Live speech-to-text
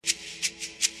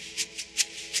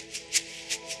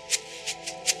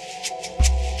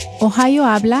Ohio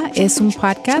Habla es un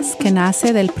podcast que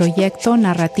nace del proyecto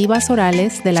Narrativas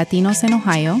Orales de Latinos en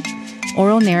Ohio,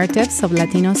 Oral Narratives of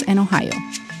Latinos in Ohio.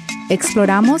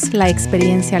 Exploramos la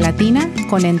experiencia latina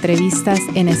con entrevistas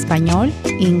en español,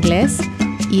 inglés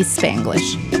y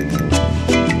Spanglish.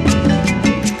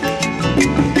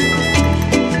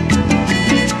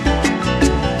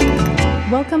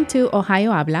 Welcome to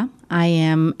Ohio Habla. I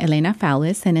am Elena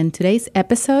Fowlis, and in today's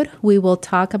episode, we will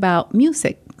talk about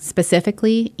music,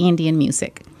 specifically Indian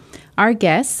music. Our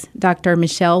guest, Dr.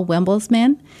 Michelle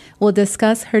Wembelsman, will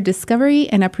discuss her discovery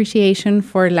and appreciation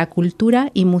for la cultura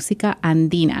y música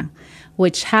andina,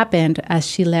 which happened as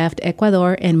she left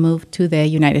Ecuador and moved to the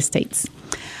United States.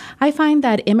 I find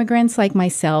that immigrants like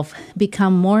myself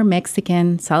become more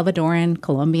Mexican, Salvadoran,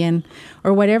 Colombian,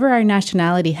 or whatever our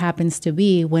nationality happens to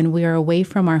be when we are away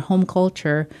from our home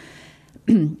culture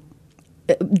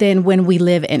than when we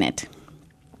live in it.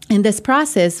 In this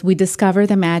process, we discover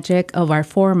the magic of our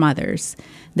foremothers,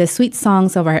 the sweet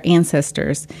songs of our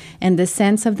ancestors, and the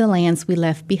sense of the lands we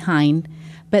left behind,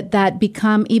 but that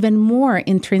become even more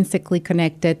intrinsically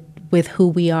connected with who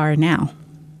we are now.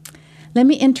 Let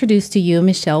me introduce to you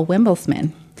Michelle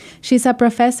Wembelsman. She's a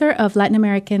professor of Latin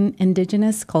American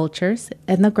indigenous cultures,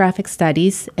 ethnographic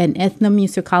studies, and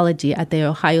ethnomusicology at The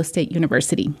Ohio State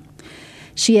University.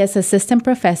 She is assistant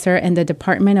professor in the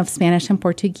Department of Spanish and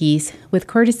Portuguese with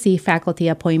courtesy faculty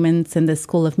appointments in the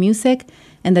School of Music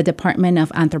and the Department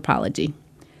of Anthropology.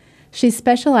 She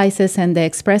specializes in the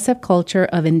expressive culture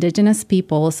of indigenous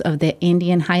peoples of the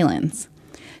Andean Highlands.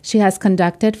 She has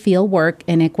conducted field work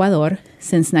in Ecuador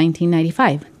since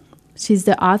 1995. She's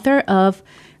the author of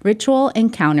Ritual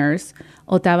Encounters,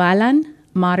 Otavalan,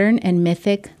 Modern and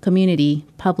Mythic Community,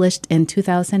 published in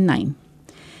 2009.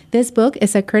 This book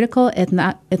is a critical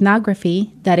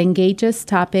ethnography that engages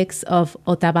topics of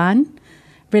Otaban,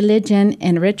 religion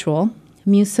and ritual,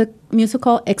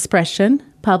 musical expression,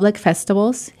 public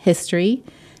festivals, history,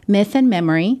 myth and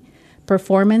memory,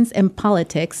 performance and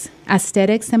politics,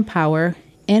 aesthetics and power,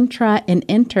 intra- and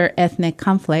inter-ethnic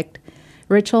conflict,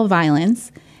 ritual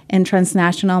violence, and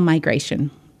transnational migration.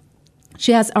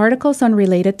 She has articles on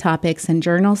related topics in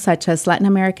journals such as Latin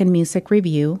American Music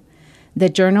Review, the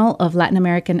Journal of Latin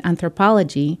American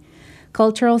Anthropology,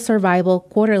 Cultural Survival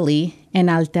Quarterly, and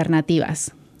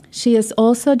Alternativas. She is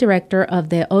also director of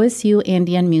the OSU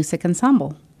Andean Music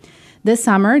Ensemble. This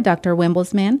summer, Dr.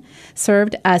 Wembelsman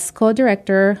served as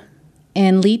co-director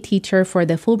and lead teacher for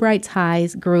the Fulbright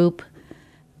High's group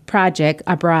project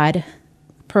abroad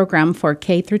program for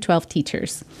K-12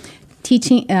 teachers,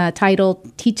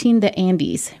 titled Teaching the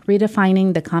Andes,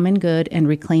 Redefining the Common Good and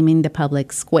Reclaiming the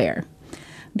Public Square.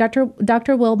 Dr.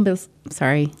 Wembelsman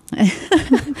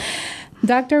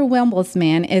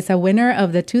is a winner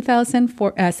of the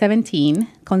 2017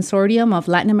 Consortium of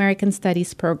Latin American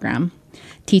Studies Program,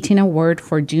 Teaching Award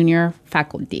for Junior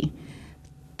Faculty.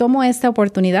 Tomo esta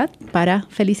oportunidad para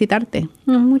felicitarte.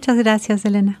 Muchas gracias,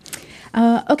 Elena.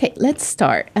 Okay, let's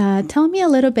start. Tell me a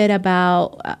little bit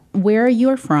about where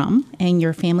you're from and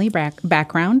your family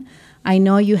background. I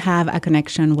know you have a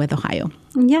connection with Ohio.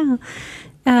 Yeah.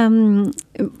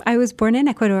 I was born in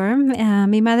Ecuador.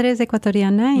 Mi madre es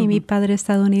ecuatoriana y mi padre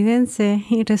estadounidense.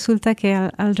 Y resulta que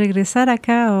al regresar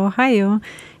acá a Ohio,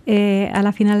 a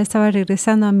la final estaba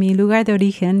regresando a mi lugar de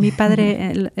origen. Mi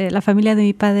padre, la familia de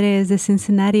mi padre es de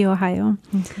Cincinnati, Ohio.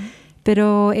 Okay.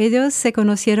 Pero ellos se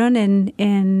conocieron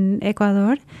en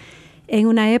Ecuador en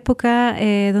una época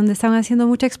donde estaban haciendo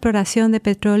mucha exploración de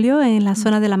petróleo en la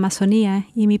zona de la Amazonía.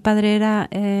 Y mi padre era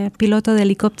piloto de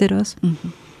helicópteros.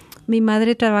 Mi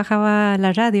madre trabajaba en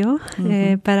la radio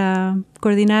para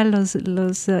coordinar los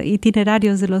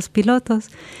itinerarios de los pilotos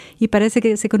y parece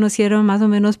que se conocieron más o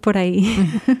menos por ahí.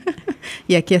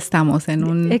 Y aquí estamos en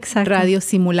un radio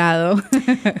simulado.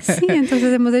 Sí,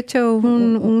 entonces hemos hecho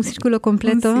un círculo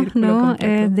completo, ¿no?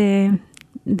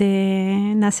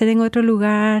 De nacer en otro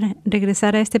lugar,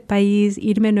 regresar a este país,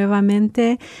 irme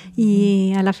nuevamente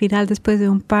y a la final, después de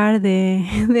un par de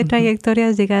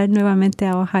trayectorias, llegar nuevamente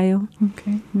a Ohio.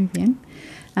 Okay, muy bien.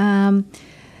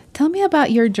 Tell me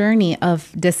about your journey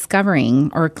of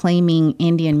discovering or claiming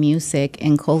Indian music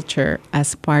and culture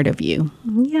as part of you.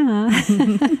 Yeah.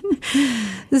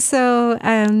 So,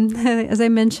 as I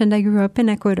mentioned, I grew up in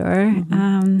Ecuador.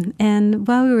 And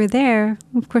while we were there,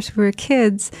 of course, we were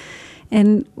kids.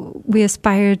 And we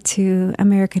aspired to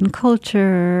American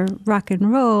culture, rock and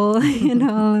roll,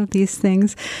 all of these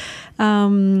things.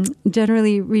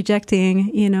 Generally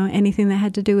rejecting, anything that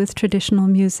had to do with traditional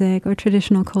music or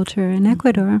traditional culture in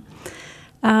Ecuador.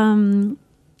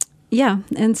 Yeah,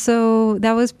 and so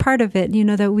that was part of it,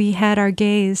 that we had our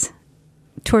gaze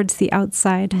towards the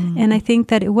outside. And I think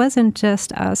that it wasn't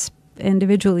just us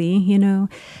individually, you know,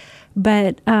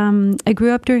 but I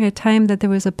grew up during a time that there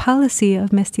was a policy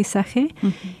of mestizaje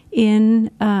in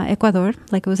Ecuador.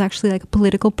 Like, it was actually like a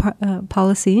political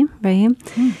policy, right?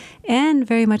 And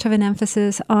very much of an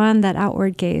emphasis on that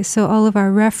outward gaze. So all of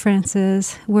our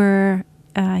references were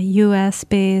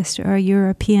U.S.-based or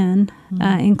European,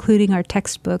 including our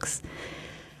textbooks.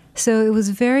 So it was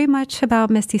very much about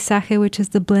mestizaje, which is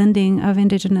the blending of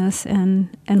indigenous and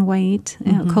white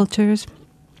cultures,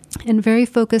 and very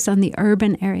focused on the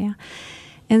urban area.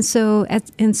 And so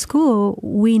in school,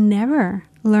 we never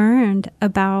learned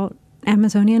about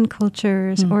Amazonian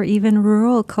cultures or even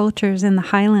rural cultures in the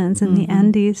highlands and the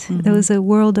Andes. There was a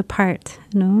world apart,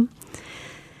 you know.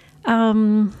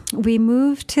 We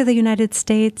moved to the United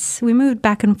States. We moved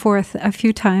back and forth a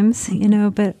few times, you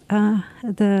know, but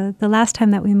the last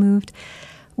time that we moved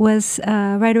was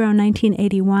right around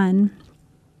 1981.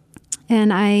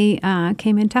 And I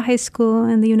came into high school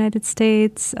in the United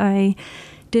States. I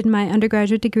did my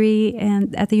undergraduate degree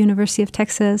at the University of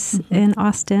Texas in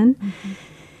Austin.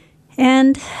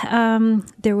 And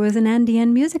there was an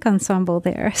Andean music ensemble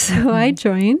there, so I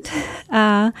joined.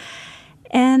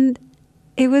 And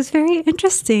it was very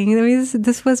interesting. I mean,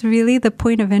 this was really the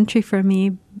point of entry for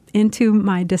me into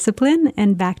my discipline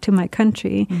and back to my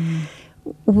country.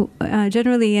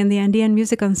 Generally, in the Andean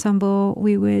Music Ensemble,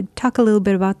 we would talk a little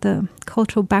bit about the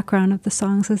cultural background of the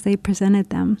songs as they presented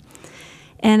them.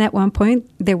 And at one point,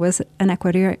 there was an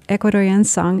Ecuadorian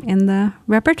song in the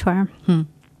repertoire.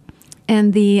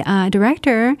 And the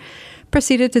director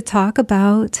proceeded to talk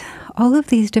about all of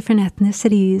these different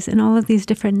ethnicities and all of these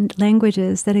different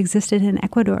languages that existed in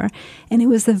Ecuador. And it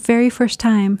was the very first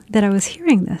time that I was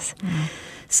hearing this.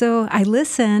 So I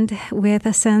listened with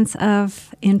a sense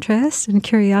of interest and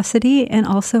curiosity, and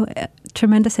also a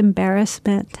tremendous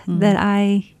embarrassment that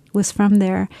I was from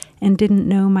there and didn't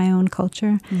know my own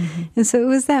culture. And so it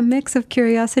was that mix of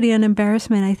curiosity and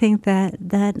embarrassment, I think, that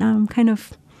kind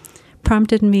of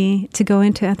prompted me to go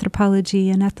into anthropology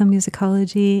and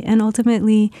ethnomusicology, and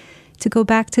ultimately to go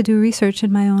back to do research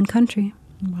in my own country.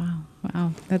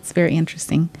 Wow, that's very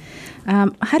interesting.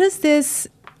 How does this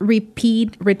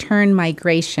repeat return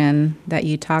migration that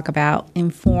you talk about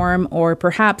inform or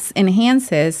perhaps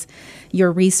enhances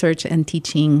your research and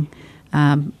teaching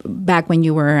back when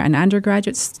you were an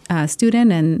undergraduate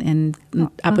student and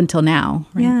up until now?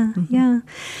 Right? Yeah.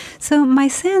 So my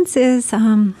sense is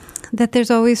that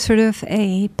there's always sort of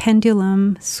a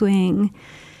pendulum swing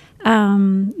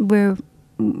where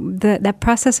that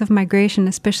process of migration,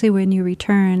 especially when you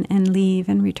return and leave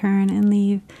and return and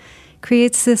leave,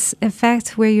 creates this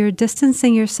effect where you're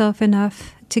distancing yourself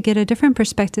enough to get a different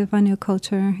perspective on your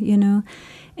culture, you know,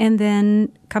 and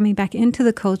then coming back into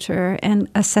the culture and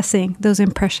assessing those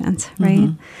impressions, right?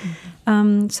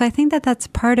 So I think that that's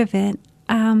part of it.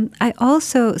 I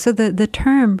also, so the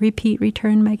term repeat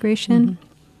return migration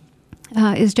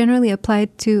is generally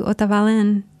applied to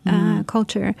Otavalan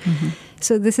culture.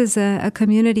 So this is a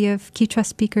community of Quechua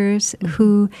speakers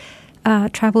who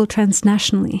travel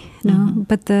transnationally, you know,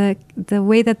 but the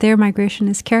way that their migration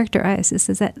is characterized is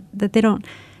that they don't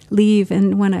leave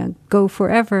and want to go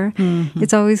forever.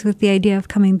 It's always with the idea of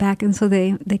coming back, and so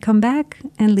they come back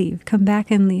and leave, come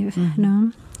back and leave, you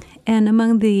know. And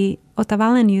among the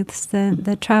Otavalan youths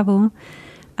that travel,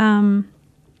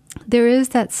 there is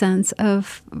that sense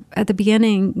of, at the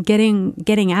beginning,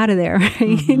 getting out of there,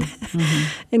 right?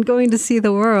 And going to see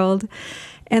the world.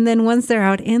 And then once they're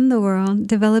out in the world,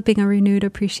 developing a renewed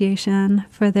appreciation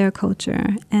for their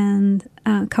culture and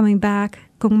coming back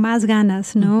con más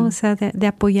ganas, ¿no? O sea, de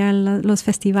apoyar los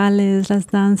festivales, las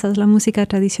danzas, la música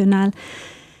tradicional.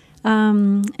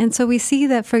 And so we see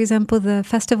that, for example, the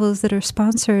festivals that are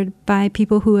sponsored by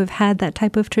people who have had that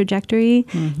type of trajectory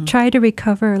try to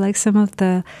recover like some of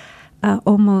the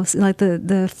almost like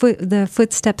the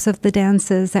footsteps of the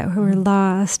dances that were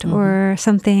lost, or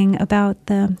something about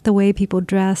the way people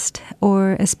dressed,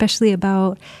 or especially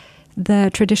about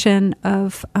the tradition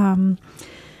of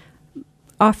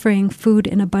offering food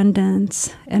in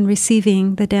abundance and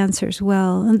receiving the dancers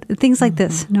well, and things like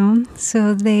this, no?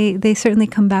 So they certainly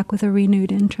come back with a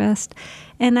renewed interest.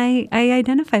 And I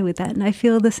identify with that, and I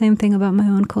feel the same thing about my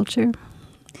own culture.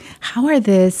 How are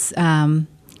this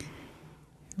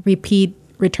repeat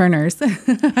returners, I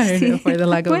don't know, for the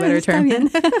lack of a better term.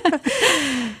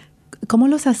 ¿Cómo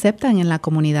los aceptan en la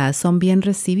comunidad? ¿Son bien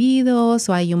recibidos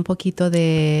o hay un poquito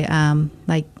de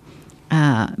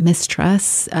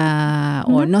mistrust?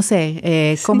 O no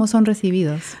sé, ¿cómo son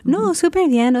recibidos? No, súper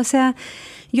bien. O sea,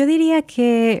 yo diría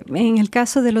que en el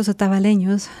caso de los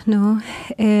otavaleños, ¿no?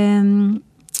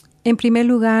 en primer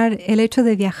lugar, el hecho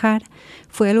de viajar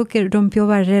fue algo que rompió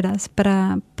barreras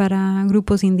para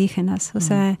grupos indígenas. O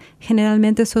sea,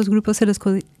 generalmente esos grupos se los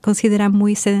consideran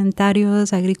muy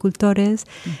sedentarios, agricultores.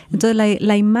 Entonces,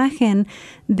 la imagen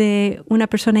de una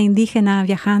persona indígena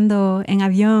viajando en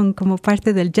avión como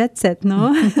parte del jet set,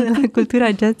 ¿no? De la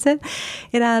cultura jet set,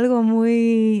 era algo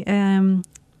muy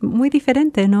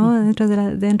diferente, ¿no?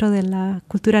 Dentro de la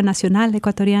cultura nacional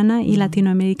ecuatoriana y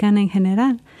latinoamericana en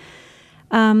general.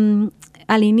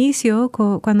 Al inicio,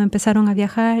 cuando empezaron a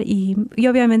viajar, y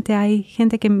obviamente hay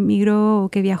gente que migró o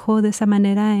que viajó de esa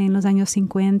manera en los años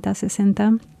 50,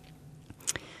 60,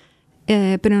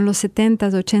 pero en los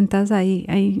 70s, 80s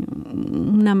hay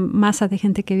una masa de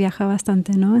gente que viaja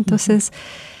bastante, ¿no? Entonces,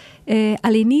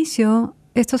 al inicio,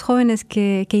 estos jóvenes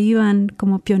que iban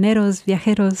como pioneros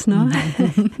viajeros, ¿no?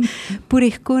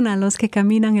 Puriskuna, los que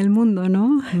caminan el mundo,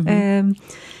 ¿no?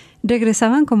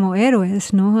 Regresaban como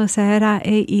héroes, ¿no? O sea,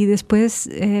 y después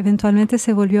eventualmente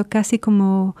se volvió casi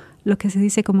como lo que se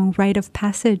dice como un rite of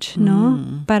passage,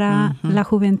 ¿no? Para la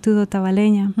juventud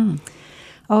otavaleña.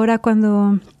 Ahora,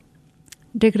 cuando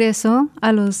regreso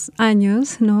a los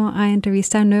años, ¿no? A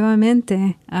entrevistar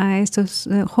nuevamente a estos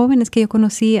jóvenes que yo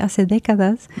conocí hace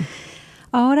décadas,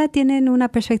 ahora tienen una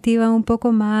perspectiva un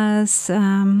poco más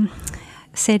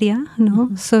seria, ¿no?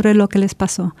 Sobre lo que les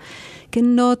pasó. Que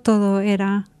no todo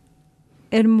era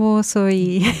hermoso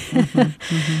y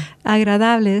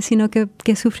agradable, sino que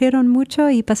sufrieron mucho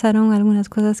y pasaron algunas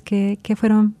cosas que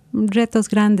fueron retos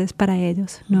grandes para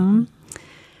ellos, ¿no?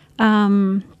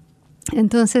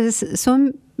 Entonces,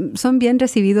 son bien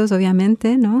recibidos,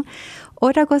 obviamente, ¿no?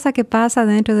 Otra cosa que pasa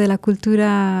dentro de la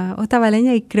cultura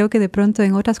otavaleña, y creo que de pronto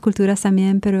en otras culturas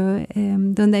también, pero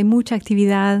donde hay mucha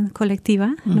actividad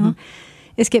colectiva, ¿no?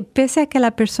 Es que pese a que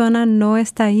la persona no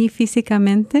está ahí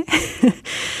físicamente,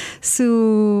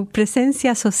 su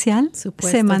presencia social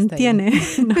se mantiene,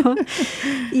 ¿no?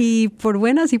 Y por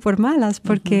buenas y por malas,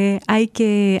 porque hay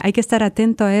que estar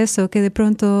atento a eso, que de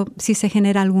pronto si se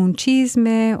genera algún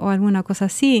chisme o alguna cosa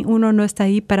así, uno no está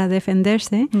ahí para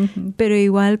defenderse, pero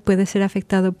igual puede ser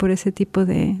afectado por ese tipo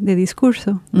de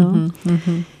discurso, ¿no?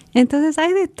 Entonces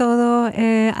hay de todo.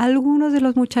 Algunos de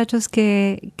los muchachos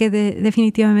que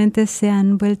definitivamente se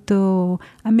han vuelto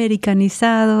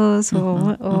americanizados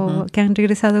o que han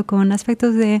regresado con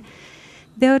aspectos de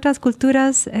otras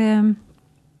culturas.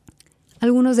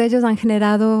 Algunos de ellos han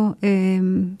generado,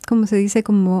 ¿cómo se dice?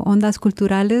 Como ondas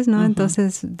culturales, ¿no?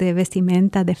 Entonces, de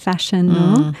vestimenta, de fashion,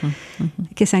 ¿no?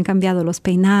 Que se han cambiado los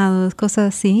peinados,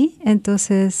 cosas así.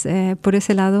 Entonces, por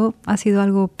ese lado ha sido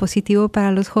algo positivo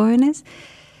para los jóvenes.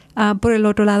 Por el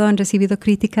otro lado, han recibido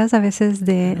críticas a veces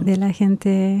de la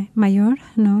gente mayor,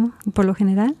 ¿no? Por lo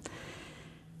general.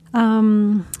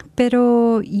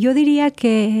 Pero yo diría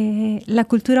que la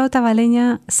cultura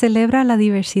otavaleña celebra la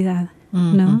diversidad,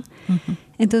 ¿no?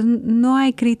 Entonces, no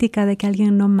hay crítica de que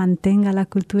alguien no mantenga la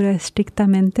cultura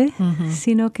estrictamente,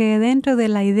 sino que dentro de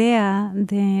la idea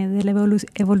de la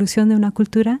evolución de una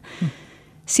cultura,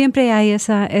 siempre hay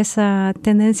esa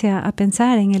tendencia a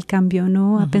pensar en el cambio,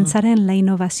 ¿no? A pensar en la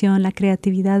innovación, la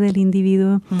creatividad del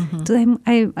individuo. Entonces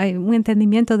hay un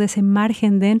entendimiento de ese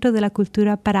margen dentro de la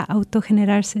cultura para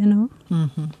autogenerarse, ¿no?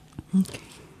 Okay.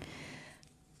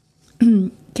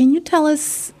 Can you tell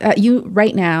us, you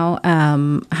right now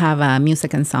have a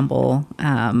music ensemble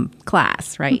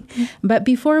class, right? But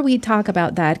before we talk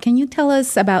about that, can you tell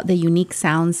us about the unique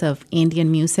sounds of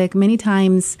Andean music? Many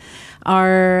times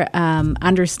our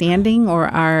understanding or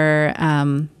our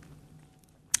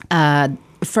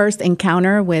first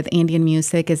encounter with Andean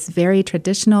music is very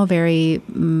traditional, very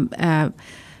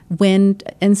wind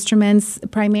instruments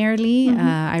primarily.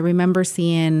 I remember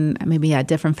seeing maybe at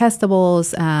different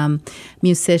festivals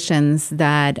musicians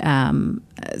that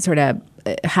sort of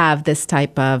have this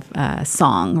type of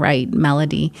song, right,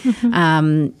 melody.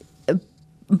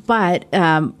 But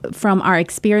from our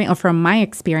experience, or from my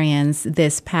experience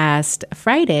this past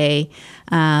Friday,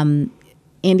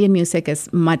 Indian music is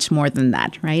much more than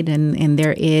that, right? And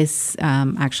there is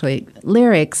actually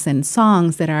lyrics and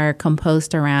songs that are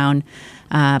composed around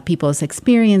people's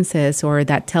experiences or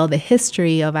that tell the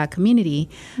history of our community.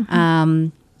 So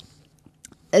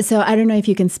I don't know if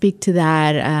you can speak to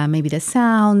that, maybe the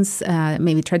sounds,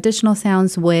 maybe traditional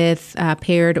sounds with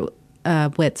paired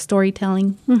with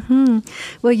storytelling.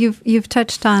 Well, you've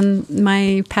touched on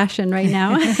my passion right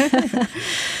now.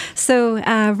 So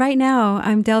right now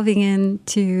I'm delving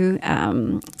into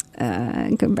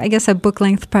I guess, a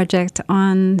book-length project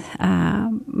on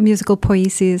musical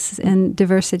poiesis and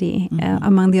diversity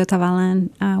among the Otavalan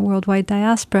worldwide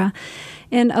diaspora.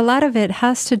 And a lot of it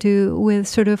has to do with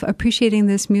sort of appreciating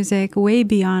this music way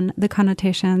beyond the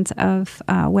connotations of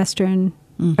Western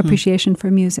appreciation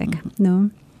for music. No?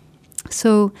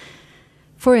 So,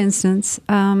 for instance,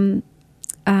 how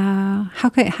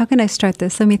can I start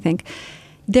this? Let me think.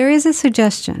 There is a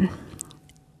suggestion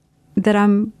that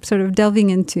I'm sort of delving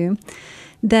into,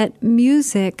 that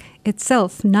music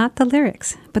itself, not the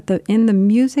lyrics, but in the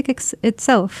music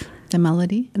itself, the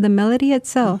melody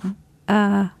itself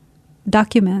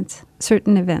documents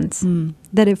certain events,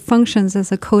 that it functions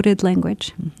as a coded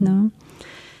language. No,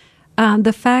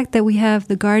 the fact that we have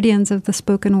the guardians of the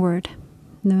spoken word,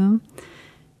 no,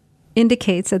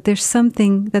 indicates that there's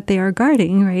something that they are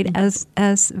guarding, right?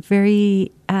 As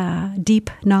very deep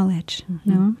knowledge,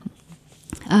 no.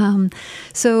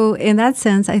 So in that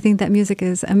sense, I think that music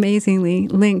is amazingly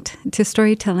linked to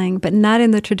storytelling, but not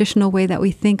in the traditional way that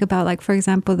we think about, like, for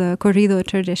example, the corrido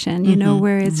tradition, you know,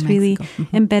 where it's really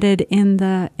embedded in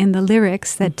the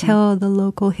lyrics that tell the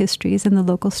local histories and the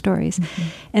local stories.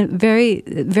 And very,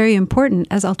 very important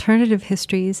as alternative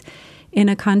histories in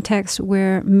a context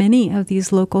where many of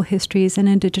these local histories and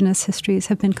indigenous histories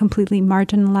have been completely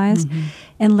marginalized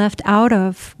and left out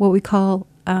of what we call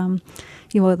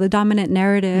the dominant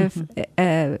narrative,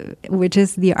 which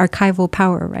is the archival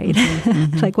power, right?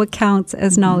 Like what counts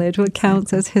as knowledge, what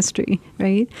counts as history,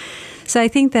 right? So I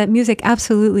think that music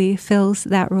absolutely fills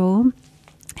that role,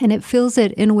 and it fills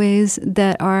it in ways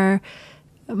that are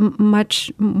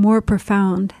much more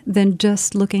profound than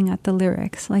just looking at the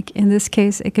lyrics. Like in this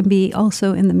case, it can be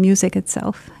also in the music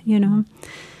itself, you know?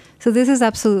 So this is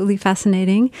absolutely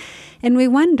fascinating. And we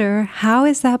wonder, how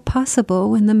is that possible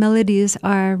when the melodies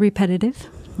are repetitive?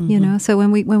 You know, so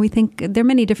when we think, there are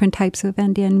many different types of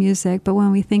Andean music, but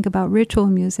when we think about ritual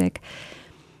music,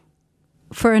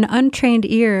 for an untrained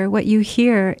ear, what you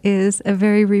hear is a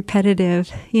very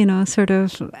repetitive, you know, sort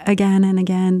of again and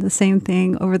again, the same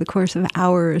thing over the course of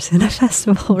hours in a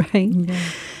festival, right? Yeah.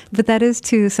 But that is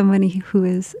to somebody who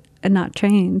is not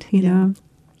trained, you know.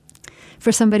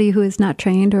 For somebody who is not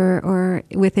trained or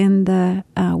within the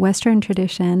Western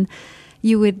tradition,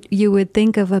 you would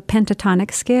think of a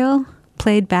pentatonic scale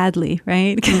played badly,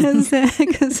 right? Because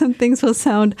some things will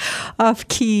sound off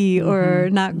key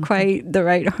or not quite the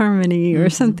right harmony or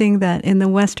something that in the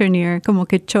Western ear como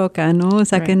que choca, ¿no? O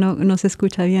sea, que no se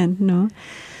escucha bien, ¿no?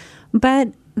 But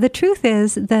the truth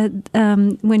is that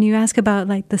when you ask about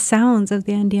like the sounds of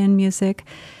the Andean music,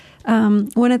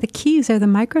 one of the keys are the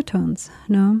microtones,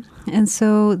 no? And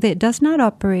so it does not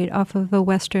operate off of a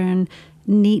Western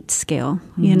neat scale,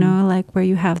 you know, like where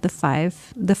you have the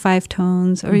five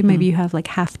tones, or maybe you have like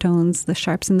half tones, the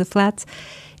sharps and the flats.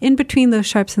 In between those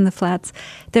sharps and the flats,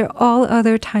 there are all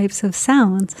other types of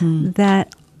sounds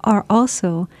that are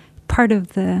also part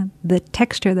of the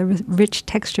texture, the rich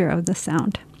texture of the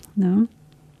sound, no?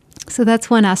 So that's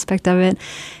one aspect of it.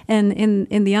 And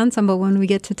in the ensemble, when we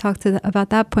get to talk about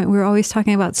that point, we're always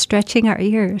talking about stretching our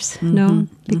ears, no?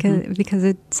 Because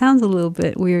it sounds a little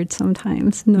bit weird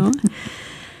sometimes, no?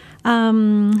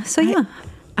 So, yeah.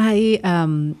 I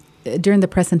during the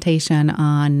presentation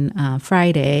on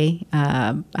Friday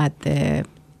at the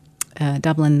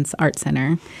Dublin's Art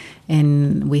Center,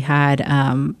 and we had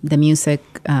the music,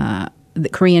 the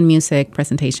Korean music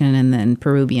presentation and then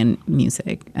Peruvian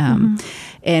music.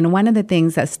 And one of the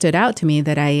things that stood out to me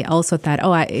that I also thought,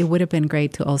 it would have been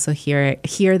great to also hear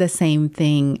the same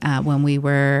thing when we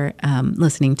were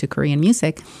listening to Korean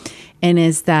music, and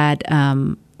is that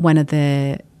one of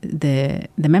the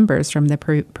members from the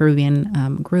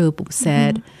Peruvian group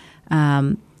said,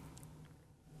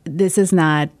 this is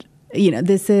not, you know,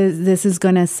 this is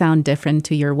going to sound different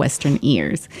to your Western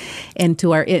ears, and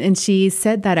she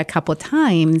said that a couple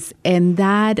times, and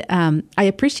that I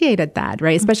appreciated that,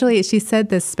 right? Especially she said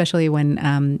this, especially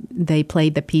when they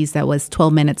played the piece that was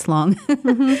 12 minutes long,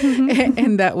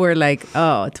 and that were like,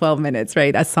 12 minutes,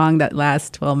 right? A song that lasts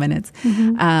 12 minutes.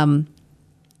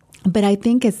 But I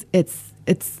think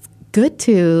it's good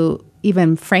to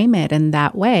even frame it in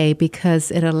that way,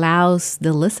 because it allows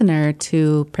the listener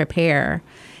to prepare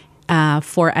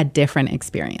for a different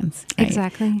experience. Right?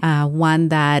 Exactly. One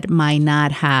that might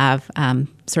not have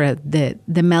sort of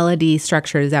the melody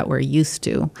structures that we're used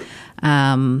to.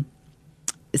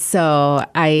 So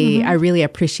I really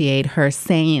appreciate her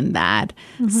saying that,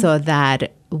 so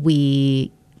that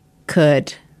we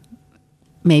could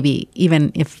maybe,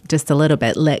 even if just a little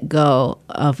bit, let go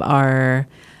of our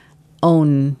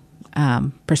own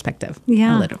perspective.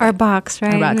 Yeah, a little our bit. box,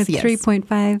 right? Our box, yes.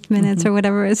 3.5 minutes or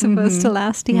whatever it's supposed to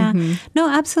last. Yeah. No,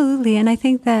 absolutely. And I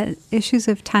think that issues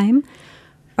of time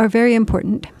are very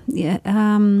important. Yeah.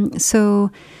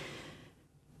 So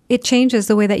it changes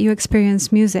the way that you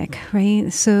experience music,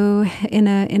 right? So in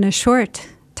a short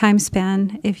time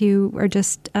span, if you are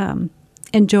just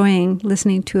enjoying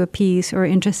listening to a piece or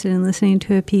interested in listening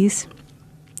to a piece,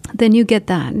 then you get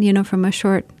that, from a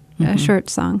short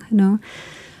song,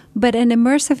 But an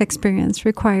immersive experience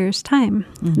requires time,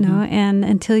 and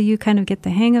until you kind of get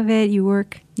the hang of it, your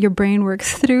brain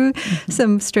works through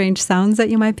some strange sounds that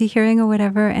you might be hearing or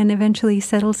whatever, and eventually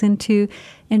settles into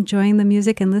enjoying the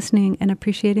music and listening and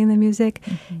appreciating the music.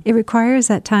 It requires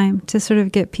that time to sort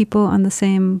of get people on the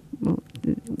same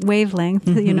wavelength,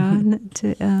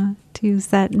 to use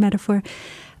that metaphor.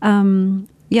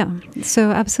 Yeah,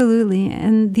 so absolutely.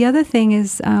 And the other thing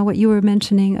is what you were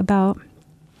mentioning about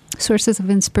sources of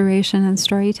inspiration and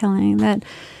storytelling. That,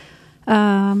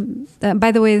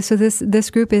 by the way, so this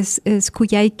group is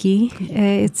Cuyaiki.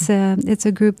 It's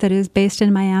a group that is based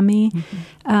in Miami,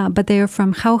 but they are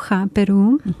from Jauja,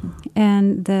 Peru,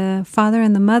 and the father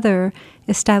and the mother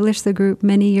established the group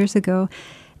many years ago.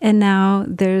 And now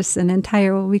there's an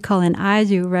entire, what we call an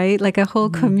ayu, right? Like a whole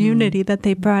community that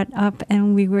they brought up.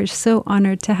 And we were so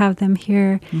honored to have them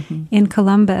here in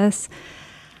Columbus.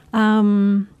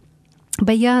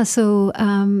 But yeah, so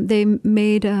they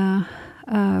made a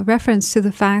reference to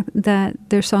the fact that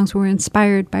their songs were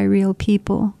inspired by real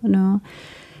people, In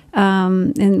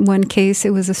one case,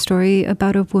 it was a story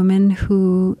about a woman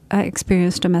who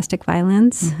experienced domestic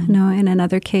violence. In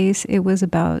another case, it was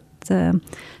about the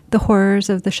horrors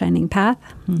of The Shining Path,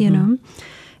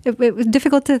 It was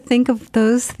difficult to think of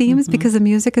those themes because the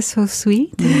music is so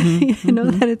sweet,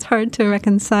 that it's hard to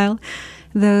reconcile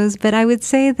those. But I would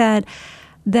say that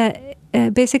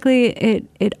basically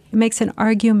it makes an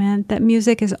argument that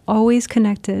music is always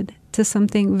connected to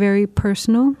something very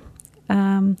personal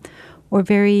or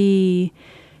very,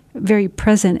 very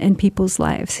present in people's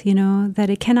lives, that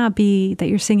it cannot be that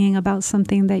you're singing about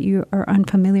something that you are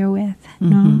unfamiliar with.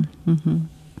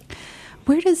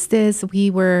 Where does this,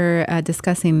 we were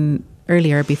discussing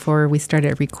earlier before we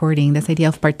started recording, this idea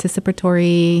of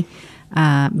participatory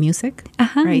music,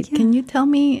 right? Yeah. Can you tell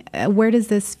me where does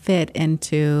this fit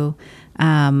into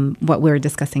what we're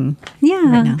discussing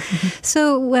right now?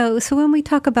 So when we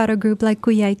talk about a group like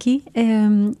Cuyaiki,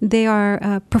 they are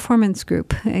a performance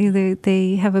group.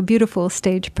 They have a beautiful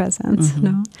stage presence,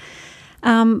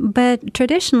 but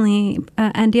traditionally,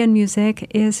 Andean music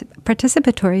is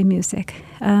participatory music.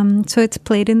 So it's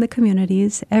played in the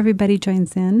communities. Everybody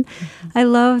joins in. I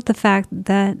love the fact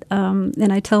that,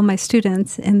 and I tell my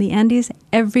students, in the Andes,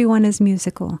 everyone is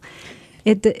musical.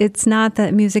 It's not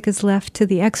that music is left to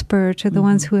the experts or the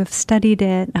ones who have studied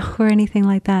it or anything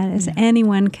like that. As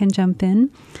anyone can jump in.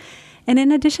 And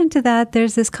in addition to that,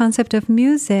 there's this concept of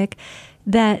music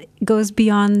that goes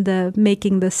beyond the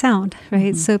making the sound,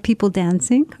 right? So people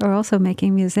dancing are also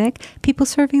making music. People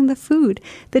serving the food,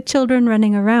 the children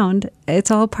running around.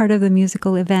 It's all part of the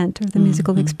musical event or the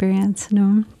musical experience,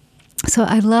 So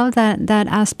I love that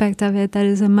aspect of it. That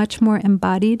is a much more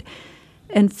embodied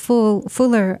and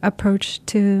fuller approach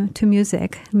to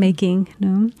music making,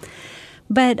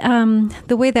 But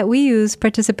the way that we use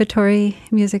participatory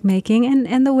music making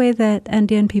and the way that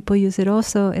Andean people use it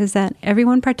also is that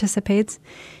everyone participates,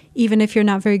 even if you're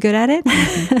not very good at it.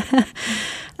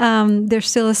 There's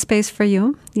still a space for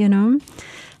you,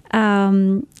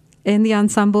 In the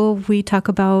ensemble, we talk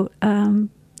about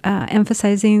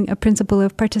emphasizing a principle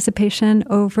of participation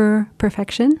over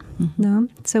perfection.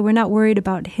 So we're not worried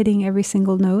about hitting every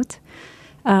single note.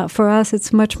 For us,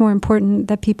 it's much more important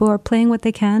that people are playing what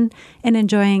they can and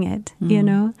enjoying it,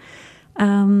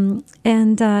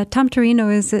 And Tom Torino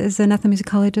is an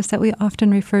ethnomusicologist that we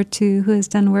often refer to, who has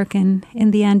done work in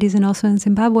the Andes and also in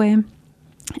Zimbabwe.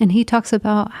 And he talks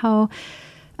about how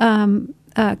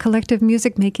collective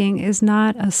music making is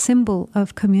not a symbol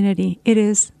of community. It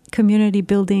is community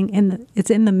building, it's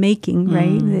in the making,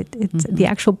 right? It's the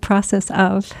actual process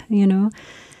of,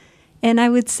 And I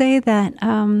would say that,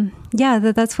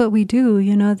 that's what we do,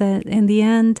 that in the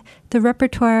end, the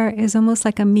repertoire is almost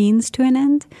like a means to an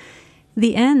end.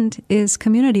 The end is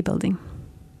community building.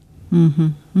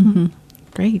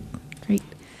 Great.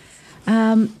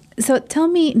 So tell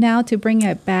me now, to bring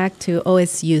it back to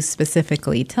OSU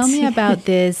specifically, tell me about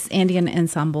this Andean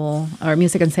ensemble or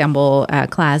music ensemble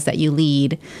class that you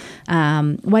lead.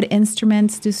 What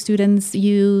instruments do students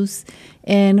use?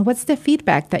 And what's the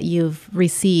feedback that you've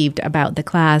received about the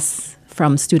class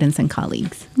from students and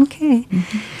colleagues? Okay.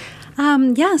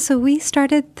 So we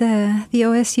started the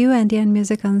OSU Andean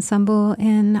Music Ensemble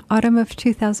in autumn of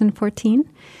 2014.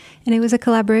 And it was a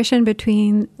collaboration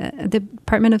between the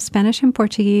Department of Spanish and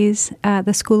Portuguese,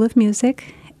 the School of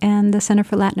Music, and the Center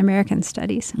for Latin American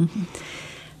Studies. Mm-hmm.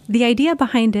 The idea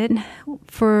behind it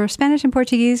for Spanish and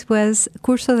Portuguese was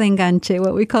curso de enganche,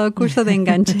 what we call a curso de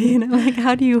enganche. Like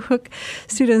how do you hook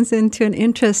students into an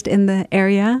interest in the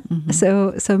area?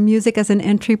 Mm-hmm. So music as an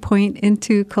entry point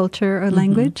into culture or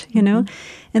language, mm-hmm.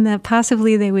 And that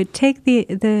possibly they would take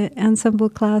the ensemble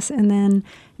class and then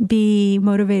be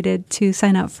motivated to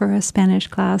sign up for a Spanish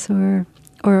class or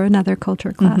another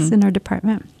culture class mm-hmm. in our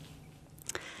department.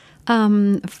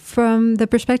 From the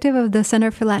perspective of the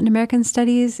Center for Latin American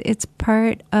Studies, it's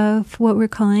part of what we're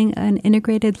calling an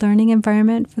integrated learning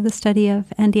environment for the study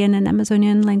of Andean and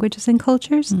Amazonian languages and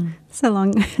cultures. Mm. It's a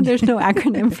long, there's no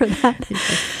acronym for that.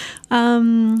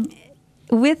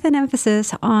 With an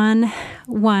emphasis on,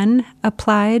 one,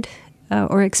 applied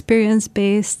or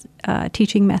experience-based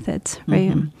teaching methods,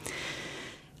 right?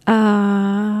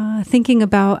 Mm-hmm. Thinking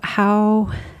about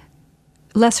how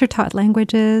lesser taught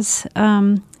languages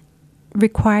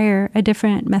require a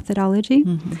different methodology,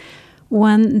 mm-hmm.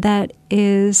 one that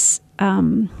is,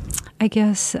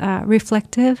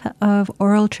 reflective of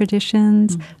oral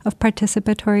traditions, mm-hmm. of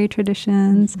participatory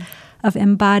traditions, mm-hmm. of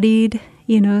embodied,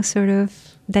 sort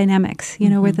of dynamics,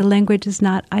 mm-hmm. where the language is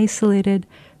not isolated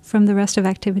from the rest of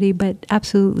activity, but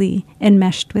absolutely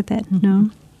enmeshed with it, mm-hmm.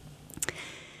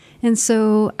 And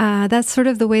so that's sort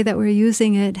of the way that we're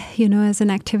using it, as an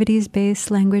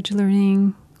activities-based language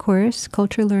learning course,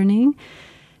 culture learning,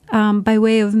 by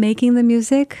way of making the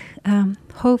music.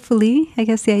 Hopefully, I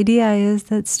guess the idea is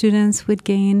that students would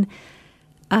gain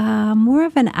more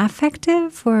of an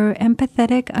affective or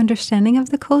empathetic understanding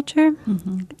of the culture.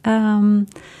 Mm-hmm.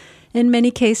 In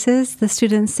many cases, the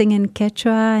students sing in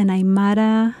Quechua and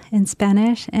Aymara in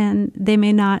Spanish, and they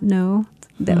may not know,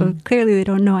 clearly they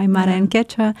don't know Aymara and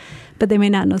Quechua, but they may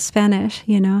not know Spanish,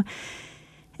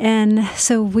 And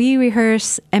so we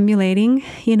rehearse emulating,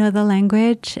 the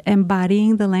language,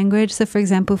 embodying the language. So, for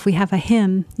example, if we have a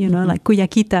hymn, mm-hmm. like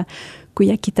Cuyaquita.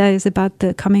 Cuyaquita is about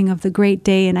the coming of the great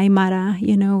day in Aymara,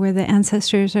 where the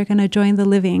ancestors are going to join the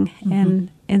living mm-hmm.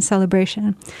 in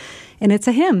celebration. And it's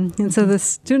a hymn. And mm-hmm. so the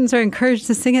students are encouraged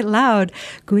to sing it loud.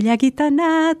 Cuyaquita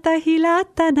nata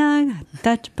hilatana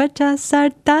tachpacha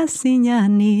sarta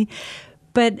siñani.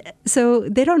 But so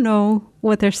they don't know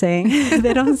what they're saying.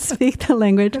 They don't speak the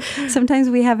language. Sometimes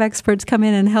we have experts come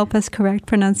in and help us correct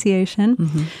pronunciation.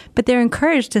 Mm-hmm. But they're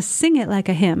encouraged to sing it like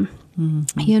a hymn,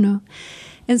 mm-hmm.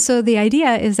 And so the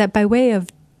idea is that by way of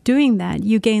doing that,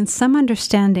 you gain some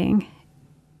understanding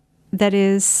that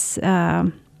is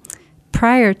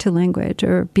prior to language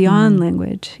or beyond mm-hmm.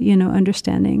 language,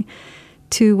 understanding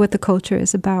to what the culture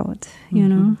is about,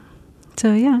 mm-hmm.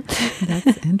 So, yeah.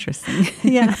 That's interesting.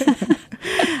 Yeah.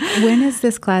 When is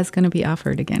this class going to be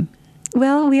offered again?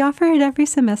 Well, we offer it every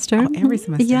semester. Oh, every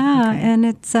semester. Yeah, okay. And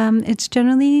it's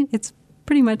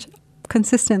pretty much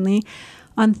consistently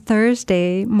on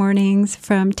Thursday mornings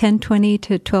from 10:20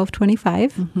 to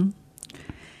 12:25. Mm-hmm.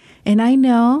 And I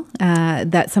know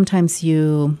that sometimes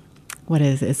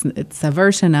it's a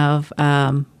version of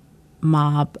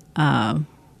mob,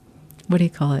 what do you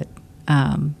call it?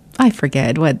 I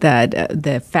forget what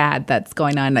the fad that's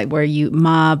going on, like where you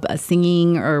mob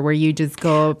singing or where you just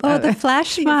go. The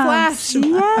flash mob. Flash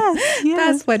mob. Yes.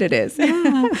 That's what it is.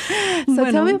 Yeah. So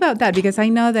tell me about that, because I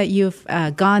know that you've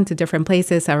gone to different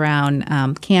places around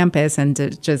campus and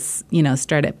just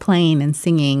started playing and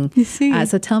singing.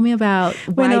 So tell me about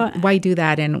why do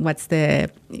that and what's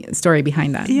the story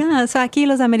behind that. Yeah, so aquí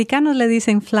los americanos le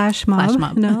dicen flash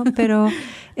mob. ¿No? Pero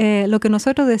lo que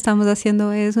nosotros estamos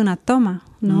haciendo es una toma,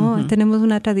 ¿no? Uh-huh. Tenemos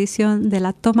una tradición de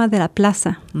la toma de la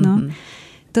plaza, ¿no? Uh-huh.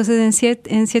 Entonces,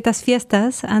 en ciertas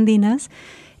fiestas andinas,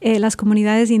 las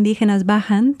comunidades indígenas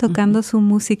bajan tocando uh-huh. su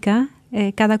música.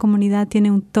 Cada comunidad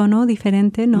tiene un tono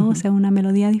diferente, ¿no? Uh-huh. O sea, una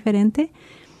melodía diferente.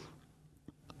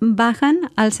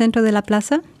 Bajan al centro de la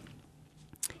plaza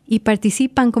y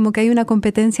participan como que hay una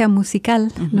competencia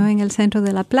musical, uh-huh. ¿no? En el centro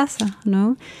de la plaza,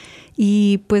 ¿no?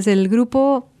 Y pues el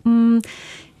grupo...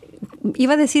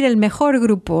 iba a decir el mejor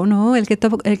grupo, ¿no? El que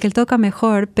toca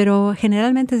mejor, pero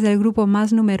generalmente es el grupo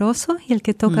más numeroso y el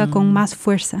que toca con más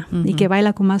fuerza uh-huh. y que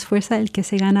baila con más fuerza, el que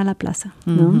se gana la plaza,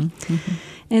 ¿no? Uh-huh. Uh-huh.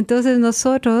 Entonces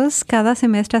nosotros cada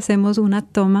semestre hacemos una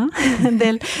toma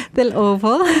del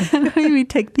oval. We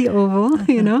take the oval,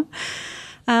 uh-huh.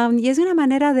 Y es una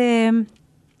manera de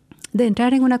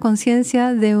entrar en una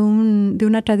conciencia de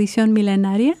una tradición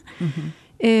milenaria,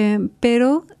 uh-huh.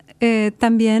 Pero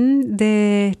también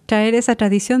de traer esa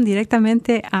tradición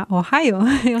directamente a Ohio,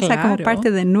 o sea, como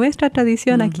parte de nuestra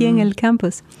tradición aquí en el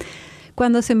campus.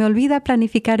 Cuando se me olvida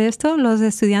planificar esto, los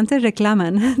estudiantes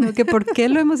reclaman, ¿no? Que por qué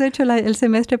lo hemos hecho el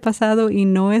semestre pasado y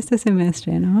no este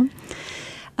semestre, ¿no?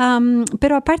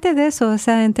 Pero aparte de eso, o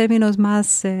sea, en términos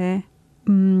más,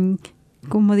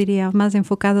 como diría, más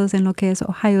enfocados en lo que es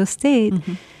Ohio State,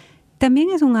 también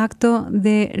es un acto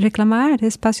de reclamar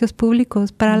espacios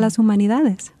públicos para las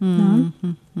humanidades, ¿no?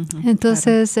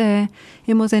 Entonces,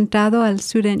 hemos entrado al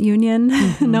Student Union,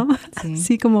 ¿no? Sí.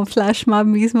 Así como flash mob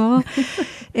mismo.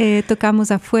 Tocamos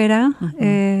afuera.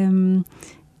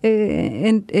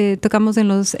 Tocamos en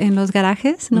los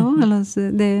garajes, ¿no? En los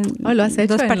 ¿lo has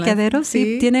hecho? Los parqueaderos.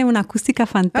 Sí, tiene una acústica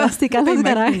fantástica los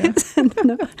garajes.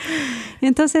 ¿No?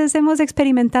 Entonces hemos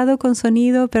experimentado con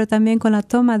sonido, pero también con la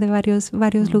toma de varios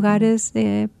lugares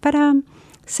para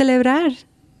celebrar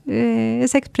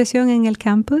esa expresión en el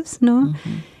campus, ¿no?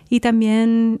 Y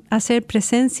también hacer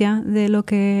presencia de lo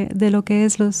que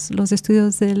es los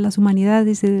estudios de las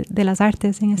humanidades y de las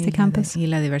artes en este campus. Y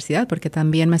la diversidad, porque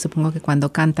también me supongo que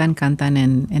cuando cantan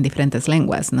en diferentes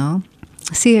lenguas, ¿no?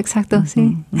 Sí, exacto,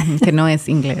 sí. Que no es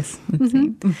inglés.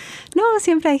 Sí. No,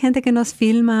 siempre hay gente que nos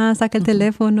filma, saca el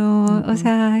teléfono, o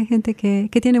sea, hay gente que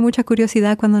tiene mucha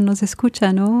curiosidad cuando nos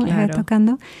escucha, ¿no? Claro.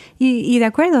 Tocando. Y de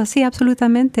acuerdo, sí,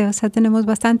 absolutamente. O sea, tenemos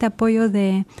bastante apoyo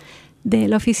de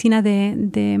la Oficina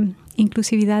de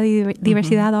Inclusividad y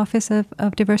Diversidad, Office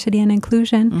of Diversity and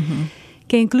Inclusion,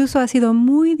 que incluso ha sido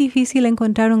muy difícil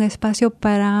encontrar un espacio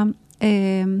para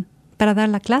dar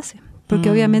la clase, porque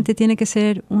obviamente tiene que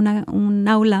ser un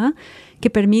aula que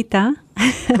permita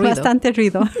bastante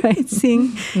ruido, right?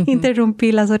 Sin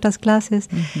interrumpir las otras clases.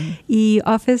 Y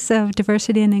Office of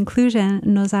Diversity and Inclusion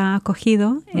nos ha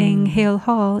acogido en Hale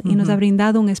Hall y nos ha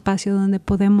brindado un espacio donde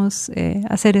podemos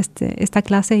hacer esta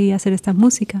clase y hacer esta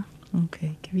música. Ok,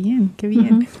 qué bien, qué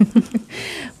bien.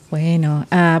 Bueno,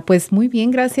 pues muy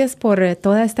bien, gracias por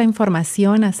toda esta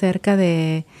información acerca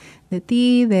de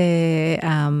ti,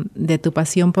 de tu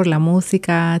pasión por la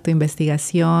música, tu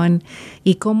investigación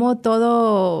y cómo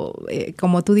todo,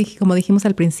 como dijimos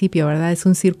al principio, ¿verdad? Es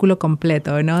un círculo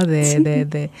completo, ¿no?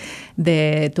 De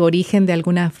tu origen de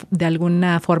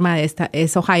alguna forma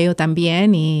es Ohio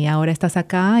también y ahora estás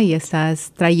acá y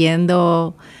estás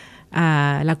trayendo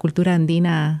la cultura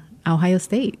andina a Ohio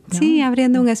State, ¿no? Sí,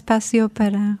 abriendo un espacio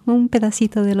para un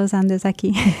pedacito de los Andes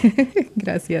aquí.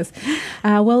 Gracias.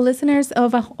 Well, listeners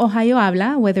of Ohio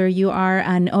Habla, whether you are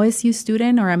an OSU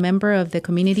student or a member of the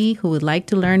community who would like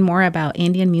to learn more about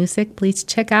Andean music, please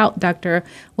check out Dr.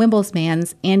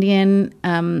 Wimbelsman's Andean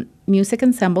Music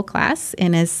Ensemble class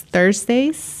in his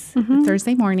Thursday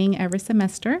morning every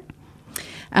semester.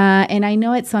 And I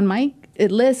know it's on my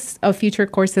list of future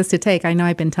courses to take. I know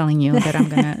I've been telling you that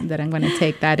I'm gonna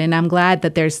take that, and I'm glad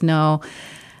that there's no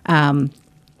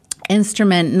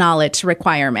instrument knowledge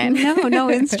requirement. No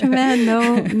instrument,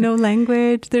 no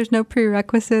language. There's no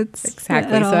prerequisites.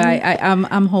 Exactly. So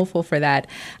I'm hopeful for that.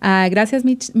 Gracias,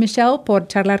 Michelle, por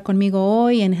charlar conmigo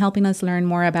hoy and helping us learn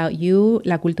more about you,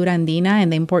 la cultura andina,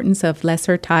 and the importance of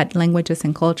lesser taught languages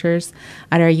and cultures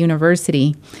at our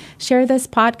university. Share this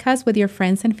podcast with your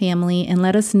friends and family and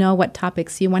let us know what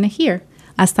topics you want to hear.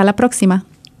 Hasta la próxima.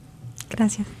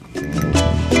 Gracias.